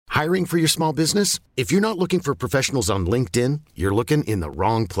Hiring for your small business? If you're not looking for professionals on LinkedIn, you're looking in the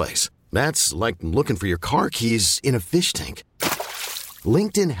wrong place. That's like looking for your car keys in a fish tank.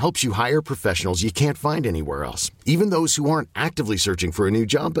 LinkedIn helps you hire professionals you can't find anywhere else, even those who aren't actively searching for a new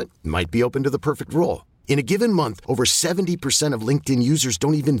job but might be open to the perfect role. In a given month, over 70% of LinkedIn users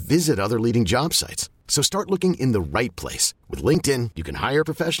don't even visit other leading job sites. So start looking in the right place. With LinkedIn, you can hire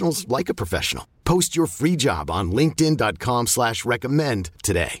professionals like a professional. Post your free job on linkedin.com/recommend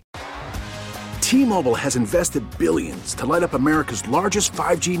today. T-Mobile has invested billions to light up America's largest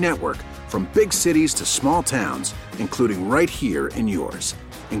 5G network, from big cities to small towns, including right here in yours.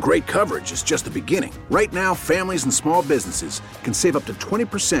 And great coverage is just the beginning. Right now, families and small businesses can save up to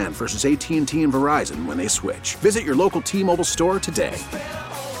 20% versus AT&T and Verizon when they switch. Visit your local T-Mobile store today.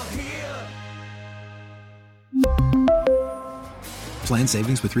 Plan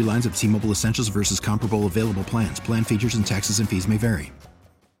savings with 3 lines of T-Mobile Essentials versus comparable available plans. Plan features and taxes and fees may vary.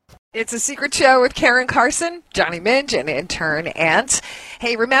 It's a secret show with Karen Carson, Johnny Minge, and intern Ant.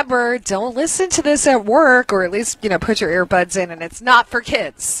 Hey, remember, don't listen to this at work, or at least, put your earbuds in, and it's not for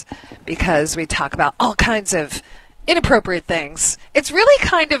kids, because we talk about all kinds of inappropriate things. It's really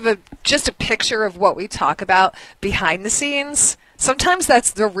kind of just a picture of what we talk about behind the scenes. Sometimes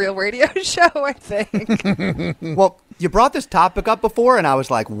that's the real radio show, I think. Well, you brought this topic up before, and I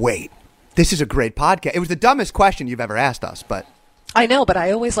was like, wait, this is a great podcast. It was the dumbest question you've ever asked us, but... I know, but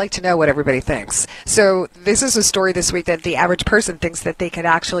I always like to know what everybody thinks. So this is a story this week that the average person thinks that they could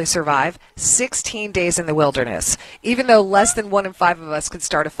actually survive 16 days in the wilderness, even though less than 1 in 5 of us could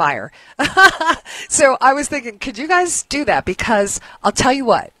start a fire. So I was thinking, could you guys do that? Because I'll tell you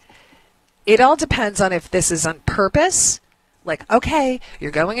what, it all depends on if this is on purpose. Like, okay,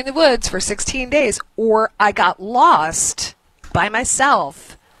 you're going in the woods for 16 days, or I got lost by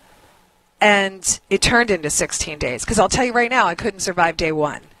myself and it turned into 16 days. Because I'll tell you right now, I couldn't survive day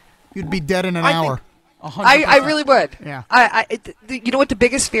 1. You'd be dead in an hour. I really would. Yeah. You know what the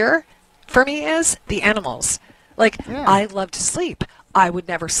biggest fear for me is? The animals. I love to sleep. I would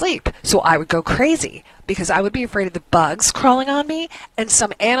never sleep, so I would go crazy because I would be afraid of the bugs crawling on me and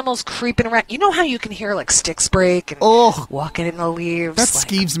some animals creeping around. You know how you can hear sticks break and walking in the leaves? That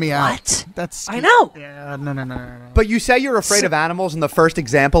skeeves me out. I know. Yeah, no. But you say you're afraid of animals, and the first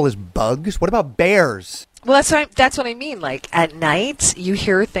example is bugs. What about bears? Well, that's what I mean. At night, you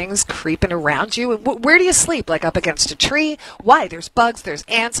hear things creeping around you. And where do you sleep? Up against a tree? Why? There's bugs. There's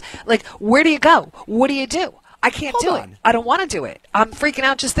ants. Where do you go? What do you do? I can't do it. I don't want to do it. I'm freaking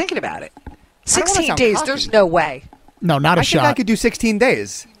out just thinking about it. 16 days, cocky. There's no way. No, not a shot. I think I could do 16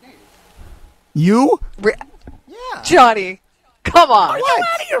 days. You? Yeah. Johnny, come on. Are you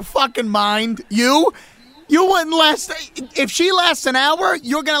out of your fucking mind? You wouldn't last. If she lasts an hour,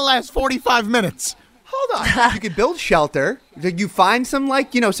 you're going to last 45 minutes. Hold on. You could build shelter. You find some,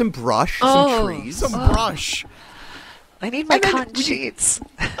 some brush, some trees. Some brush. I need my cotton sheets.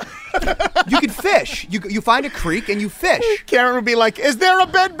 You could fish. You find a creek and you fish. Karen would be like, "Is there a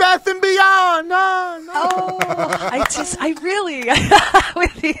Bed Bath & Beyond?" No. Oh, I really,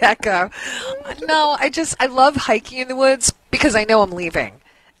 with the echo. No, I love hiking in the woods because I know I'm leaving.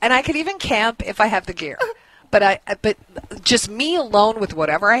 And I could even camp if I have the gear. But just me alone with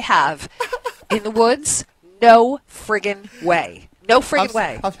whatever I have in the woods, no friggin' way. No friggin'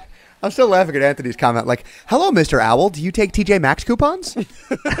 way. I'm still laughing at Anthony's comment, hello, Mr. Owl, do you take TJ Maxx coupons?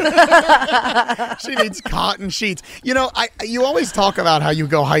 She needs cotton sheets. You always talk about how you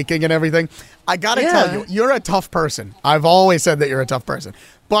go hiking and everything. I got to tell you, you're a tough person. I've always said that you're a tough person.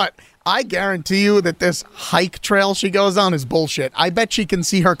 But I guarantee you that this hike trail she goes on is bullshit. I bet she can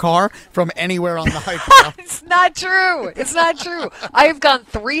see her car from anywhere on the hike trail. It's not true. It's not true. I have gone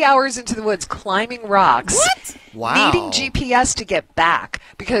 3 hours into the woods climbing rocks. What? Wow. Needing GPS to get back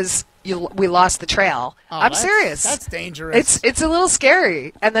because we lost the trail. I'm serious. That's dangerous. It's a little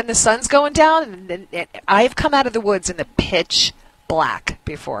scary. And then the sun's going down, and I've come out of the woods in the pitch black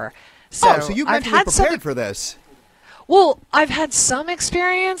before. So you mentally prepared for this. Well, I've had some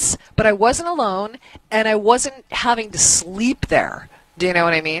experience, but I wasn't alone, and I wasn't having to sleep there. Do you know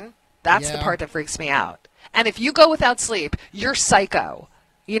what I mean? That's the part that freaks me out. And if you go without sleep, you're psycho.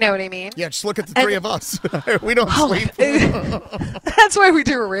 You know what I mean? Yeah, just look at the three of us. We don't sleep. That's why we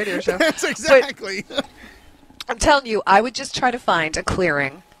do a radio show. That's exactly. But I'm telling you, I would just try to find a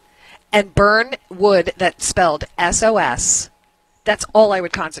clearing and burn wood that spelled SOS. That's all I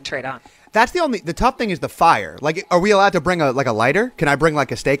would concentrate on. That's the tough thing is the fire. Are we allowed to bring a lighter? Can I bring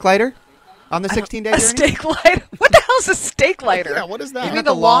a steak lighter on the 16-day journey? A steak lighter? What the hell's a steak lighter? Yeah, what is that? You mean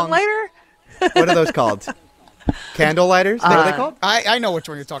the long lighter? What are those called? Candle lighters? What are they called? I know which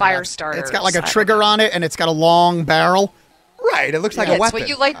one you're talking Fire about. starters. It's got a trigger on it, and it's got a long barrel. Right. It looks like Yeah, a it's weapon. what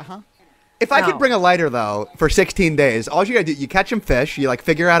you like. If I No. could bring a lighter, though, for 16 days, all you gotta do, you catch some fish, you like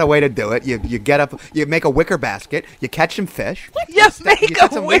figure out a way to do it, you get up, you make a wicker basket, you catch some fish. You set make some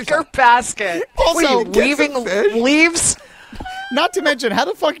a leaves wicker on. basket. Also, What are you get weaving some fish. leaves? Not to mention, how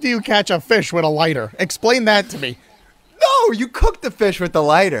the fuck do you catch a fish with a lighter? Explain that to me. No, you cook the fish with the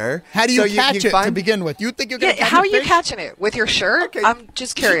lighter. How do you So catch it to find- begin with? You think you're gonna Yeah, catch how a are you fish? catching it? With your shirt? Okay. I'm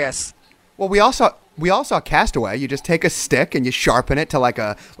just curious. Well, we all saw Castaway. You just take a stick and you sharpen it to like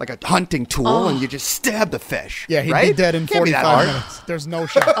a hunting tool, and you just stab the fish. Yeah, he'd right? be dead in Can't be that 45 hard. minutes. There's no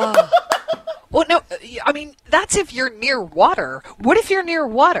shot. Well, no, I mean, that's if you're near water. What if you're near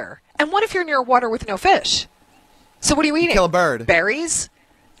water? And what if you're near water with no fish? So what are you eating? kill a bird. Berries?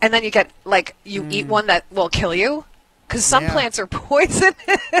 And then you get, you eat one that will kill you? Because some Yeah. plants are poisonous.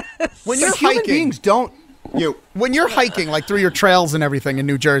 When But you're human hiking, beings don't. when you're hiking, like through your trails and everything in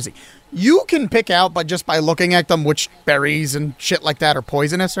New Jersey, you can pick out by looking at them which berries and shit like that are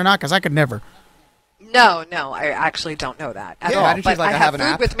poisonous or not. Because I could never. No, I actually don't know that at Yeah, all. imagine she's But like, I I have have an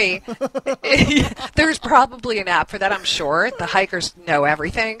food app. with me. There's probably an app for that, I'm sure. The hikers know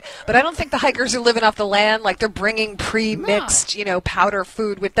everything. But I don't think the hikers are living off the land. Like, they're bringing pre-mixed, powder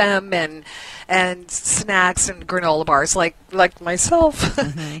food with them and snacks and granola bars like myself.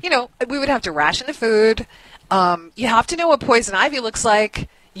 Mm-hmm. We would have to ration the food. You have to know what poison ivy looks like.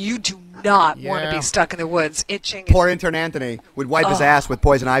 You do not want to Yeah. be stuck in the woods itching. Poor intern Anthony would wipe his ass with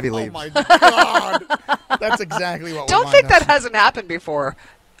poison ivy Oh leaves. my god, that's exactly what. Don't would think wind that up. hasn't happened before.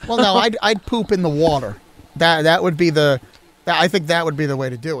 Well, no, I'd poop in the water. That would be I think that would be the way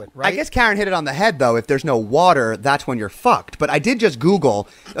to do it, right? I guess Karen hit it on the head, though. If there's no water, that's when you're fucked. But I did just Google,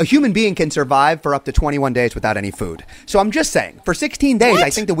 a human being can survive for up to 21 days without any food. So I'm just saying, for 16 days, I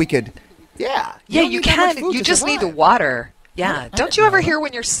think that we could, yeah. Yeah, don't you need that much can. food You to just need the survive. water. Yeah. Don't didn't you ever know hear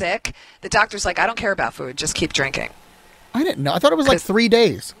when you're sick, the doctor's like, I don't care about food. Just keep drinking. I didn't know. I thought it was like 'Cause- 3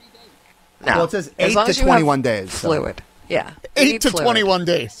 days. No. Well, it says As 8 long to as you have 21 days, so. Fluid. Yeah. You 8 need to fluid. 21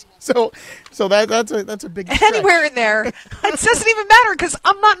 days. So that's a big stretch. Anywhere in there. It doesn't even matter because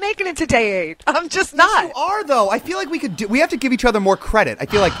I'm not making it to day 8. I'm just not. You are, though. I feel like we have to give each other more credit. I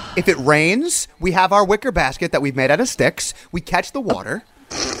feel like if it rains, we have our wicker basket that we've made out of sticks. We catch the water.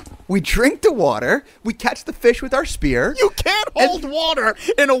 We drink the water. We catch the fish with our spear. You can't hold water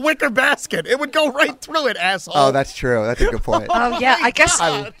in a wicker basket. It would go right through it, asshole. Oh, that's true. That's a good point. Oh yeah, I guess.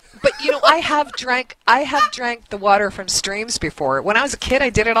 God. But I have drank the water from streams before. When I was a kid, I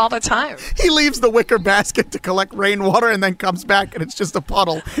did it all the time. He leaves the wicker basket to collect rainwater and then comes back and it's just a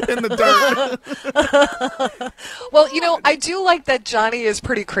puddle in the dirt. Well, I do like that Johnny is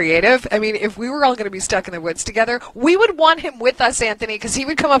pretty creative. I mean, if we were all going to be stuck in the woods together, we would want him with us, Anthony, because he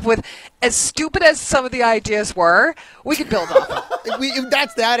would come up with, as stupid as some of the ideas were, we could build off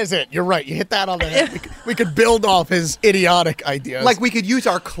it. That is it. You're right. You hit that on the head. We could build off his idiotic ideas. Like, we could use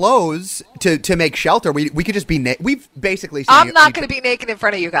our clothes to make shelter. We could just be we've basically seen I'm not going to be naked in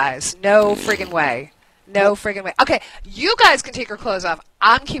front of you guys. No friggin' way. No friggin' way. Okay, you guys can take your clothes off.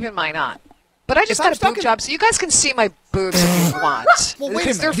 I'm keeping mine on. But I just If I'm got a stuck boob in- job, so you guys can see my boobs if you want. Well, wait a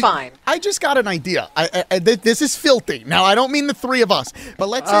Because they're minute. fine. I just got an idea. This is filthy. Now, I don't mean the three of us, but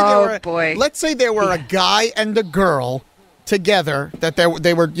let's say boy. Let's say there were a guy and a girl together that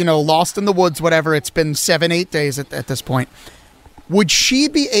they were lost in the woods. Whatever. It's been 7-8 days at this point. Would she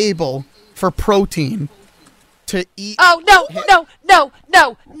be able, for protein, to eat? Oh, no.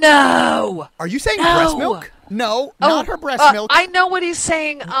 Are you saying No. breast milk? No, not her breast milk. I know what he's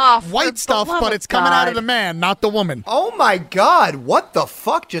saying. White stuff, but it's coming out of the man, not the woman. Oh my God! What the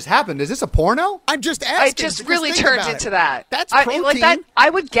fuck just happened? Is this a porno? I'm just asking. I just because really think turned about into it. that. That's I, protein. like that. I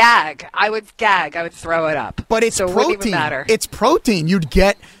would gag. I would throw it up. But it's so it protein. wouldn't even matter. It's protein. You'd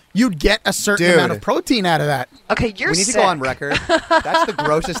get a certain Dude. amount of protein out of that. Okay, you're We need to sick. go on record. That's the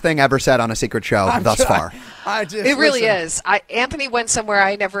grossest thing ever said on a secret show thus far. It really is. Anthony went somewhere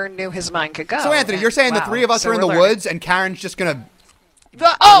I never knew his mind could go. So Anthony, and- you're saying the wow, three of us so are in we're the learning. woods, and Karen's just gonna.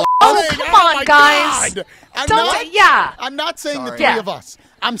 Oh, Oh, come my on, guys! God. I'm not saying the Sorry. three Yeah. of us.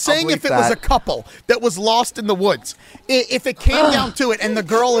 I'm saying bleep if it was that. a couple that was lost in the woods, if it came down to it and the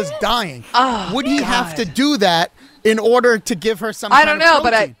girl is dying, would he have to do that in order to give her some I kind don't of know,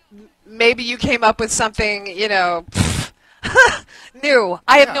 but protein? maybe you came up with something, new.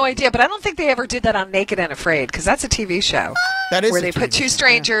 I have no idea, but I don't think they ever did that on Naked and Afraid because that's a TV show That is where a they put TV two show.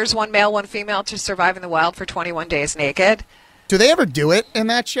 strangers, one male, one female, to survive in the wild for 21 days naked. Do they ever do it in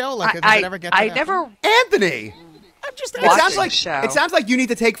that show? Like, does it ever get to I that? never Anthony, I'm just it watched sounds the like show. it sounds like you need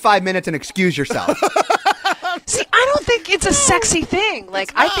to take 5 minutes and excuse yourself. See. I don't think it's a sexy thing.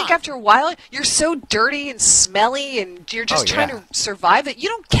 Like, I think after a while, you're so dirty and smelly, and you're just trying to survive that you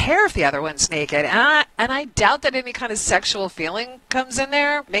don't care if the other one's naked. And I doubt that any kind of sexual feeling comes in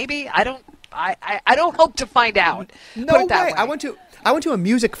there. Maybe I don't hope to find out. No way. I went to a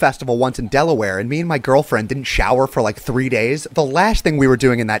music festival once in Delaware, and me and my girlfriend didn't shower for like 3 days. The last thing we were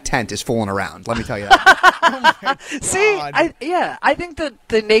doing in that tent is fooling around. Let me tell you that. See, I think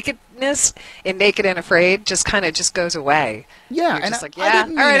the nakedness in Naked and Afraid just kind of just goes away. Yeah, you're and just all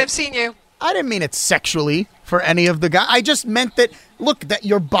right, I've seen you. I didn't mean it sexually for any of the guys. I just meant that, look, that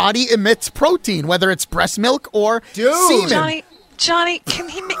your body emits protein, whether it's breast milk or semen. Johnny, can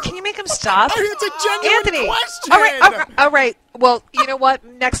you make him stop? It's a genuine question. All right. Well, you know what?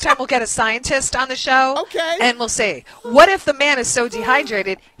 Next time we'll get a scientist on the show. Okay. And we'll say, what if the man is so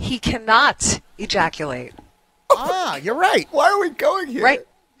dehydrated he cannot ejaculate? You're right. Why are we going here? Right.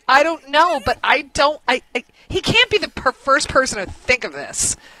 I don't know, but he can't be the first person to think of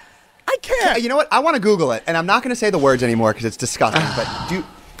this. I can't. You know what? I want to Google it, and I'm not going to say the words anymore because it's disgusting. But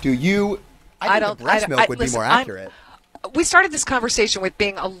do you? I think the breast milk would be more accurate. We started this conversation with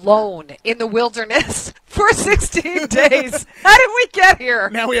being alone in the wilderness for 16 days. How did we get here?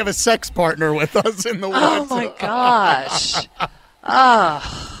 Now we have a sex partner with us in the woods. Oh, my gosh.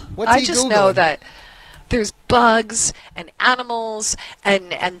 I just know that there's bugs and animals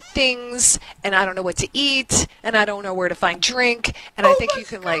and things, and I don't know what to eat, and I don't know where to find drink, and I think you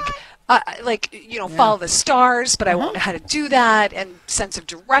can, follow the stars, but I won't know how to do that, and sense of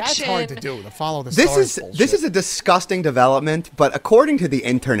direction. That's hard to do, to follow the stars. This is a disgusting development, but according to the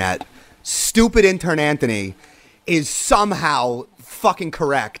internet, stupid intern Anthony is somehow fucking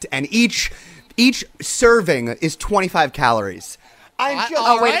correct, and each serving is 25 calories. Wait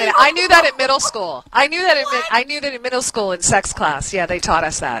a minute! I knew that at middle school. I knew that in middle school in sex class. Yeah, they taught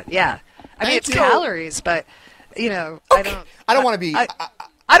us that. Yeah, I mean it's calories, but I don't want to be. I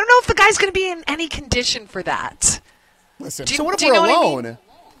don't know if the guy's going to be in any condition for that. Listen, so what if we're alone? I mean?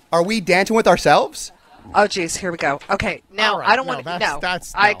 Are we dancing with ourselves? Oh, geez, here we go. Okay, now I don't want to. No,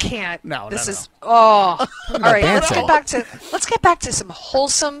 I can't. No, this is. Oh, all right. Dancing. Let's get back to some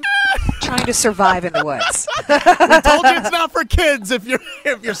wholesome trying to survive in the woods. We told you it's not for kids. If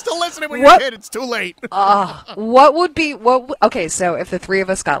you're still listening when you're a kid, it's too late. Okay, so if the three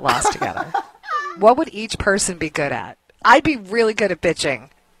of us got lost together, what would each person be good at? I'd be really good at bitching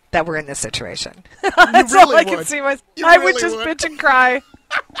that we're in this situation. That's all I can see. I would just bitch and cry.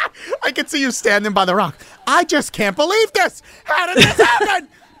 I could see you standing by the rock. I just can't believe this. How did this happen?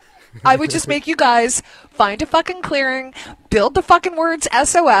 I would just make you guys find a fucking clearing, build the fucking words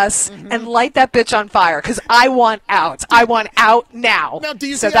SOS, and light that bitch on fire, because I want out. I want out now. Now, do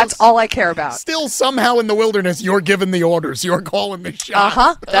you so that's all I care about. Still, somehow in the wilderness, you're giving the orders. You're calling the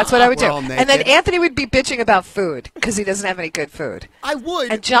shots. That's what I would do. And then Anthony would be bitching about food, because he doesn't have any good food. I would.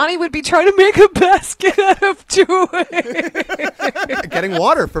 And Johnny would be trying to make a basket out of joy. Getting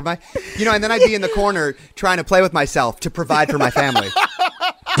water for my... and then I'd be in the corner trying to play with myself to provide for my family.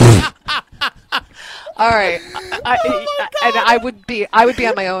 All right, I would be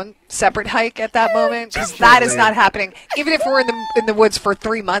on my own separate hike at that moment, because that is not happening. Even if we're in the woods for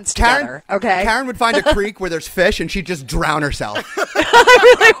 3 months together, okay? Karen would find a creek where there's fish, and she'd just drown herself. I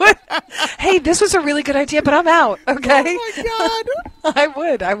really would. Hey, this was a really good idea, but I'm out. Okay. Oh my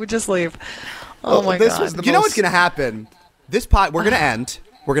God. I would just leave. Oh my God. You know what's gonna happen? We're gonna end.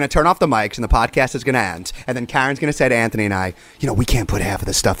 We're going to turn off the mics, and the podcast is going to end. And then Karen's going to say to Anthony and I, we can't put half of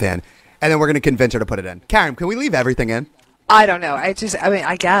this stuff in. And then we're going to convince her to put it in. Karen, can we leave everything in? I don't know. I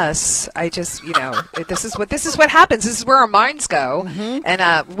guess. This is what happens. This is where our minds go. Mm-hmm.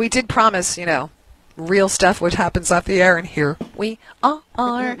 And we did promise, real stuff would happen off the air, and here we are.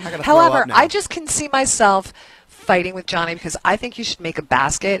 However, I just can see myself fighting with Johnny, because I think you should make a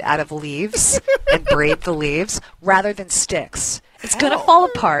basket out of leaves and braid the leaves rather than sticks. It's going to fall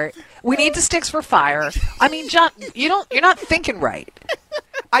apart. We need the sticks for fire. I mean, John, you're not thinking right.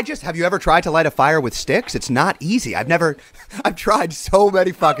 Have you ever tried to light a fire with sticks? It's not easy. I've tried so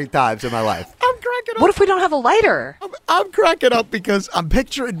many fucking times in my life. I'm cracking up. What if we don't have a lighter? I'm cracking up because I'm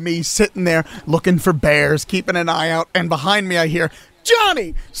picturing me sitting there looking for bears, keeping an eye out, and behind me I hear,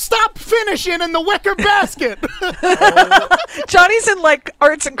 Johnny, stop finishing in the wicker basket. Johnny's in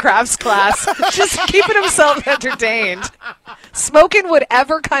arts and crafts class, just keeping himself entertained, smoking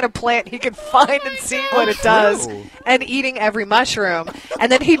whatever kind of plant he can find and seeing what it does, and eating every mushroom.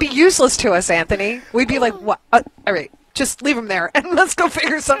 And then he'd be useless to us, Anthony. We'd be like, what? All right. Just leave them there, and let's go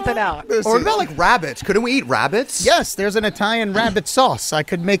figure something out. Or what about rabbits? Couldn't we eat rabbits? Yes, there's an Italian rabbit sauce. I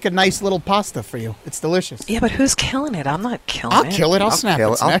could make a nice little pasta for you. It's delicious. Yeah, but who's killing it? I'm not killing I'll it. kill it. I'll snap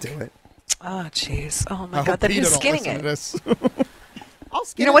its neck. I'll do it. Oh, jeez. Oh, my I God. hope Then Peter who's don't skinning listen to it? this.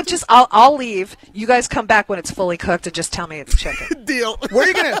 You know what? Just I'll leave. You guys come back when it's fully cooked and just tell me it's chicken. Deal. Where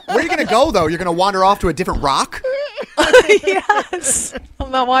are you gonna go though? You're gonna wander off to a different rock? Yes.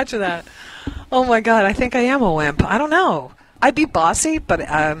 I'm not watching that. Oh my God. I think I am a wimp. I don't know. I'd be bossy, but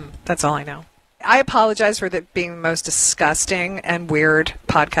that's all I know. I apologize for being the most disgusting and weird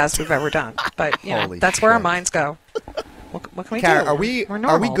podcast we've ever done. But you know, that's where our minds go. What can we Kara, do? are we We're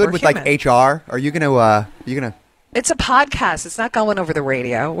good with human. like HR? Are you gonna It's a podcast. It's not going over the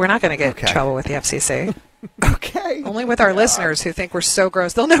radio. We're not going to get in trouble with the FCC. Okay. Only with our listeners who think we're so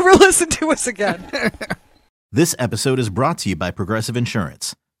gross they'll never listen to us again. This episode is brought to you by Progressive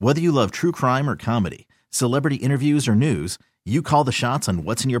Insurance. Whether you love true crime or comedy, celebrity interviews or news, you call the shots on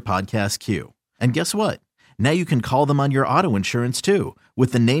what's in your podcast queue. And guess what? Now you can call them on your auto insurance too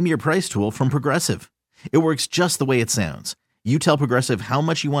with the Name Your Price tool from Progressive. It works just the way it sounds. You tell Progressive how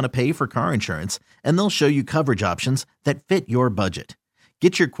much you want to pay for car insurance, and they'll show you coverage options that fit your budget.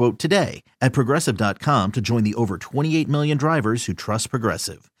 Get your quote today at Progressive.com to join the over 28 million drivers who trust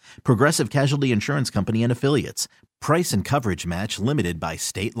Progressive. Progressive Casualty Insurance Company and Affiliates. Price and coverage match limited by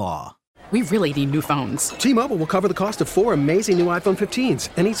state law. We really need new phones. T-Mobile will cover the cost of 4 amazing new iPhone 15s,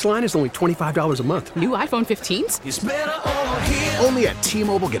 and each line is only $25 a month. New iPhone 15s? It's better over here. Only at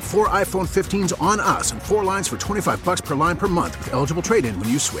T-Mobile, get 4 iPhone 15s on us and 4 lines for $25 per line per month with eligible trade-in when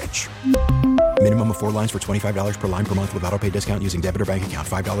you switch. Minimum of 4 lines for $25 per line per month with autopay discount using debit or bank account.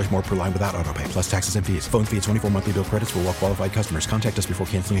 $5 more per line without autopay, plus taxes and fees. Phone fee at 24 monthly bill credits for well-qualified customers. Contact us before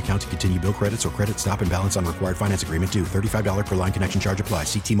canceling account to continue bill credits or credit stop and balance on required finance agreement due. $35 per line connection charge applies.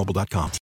 See T-Mobile.com.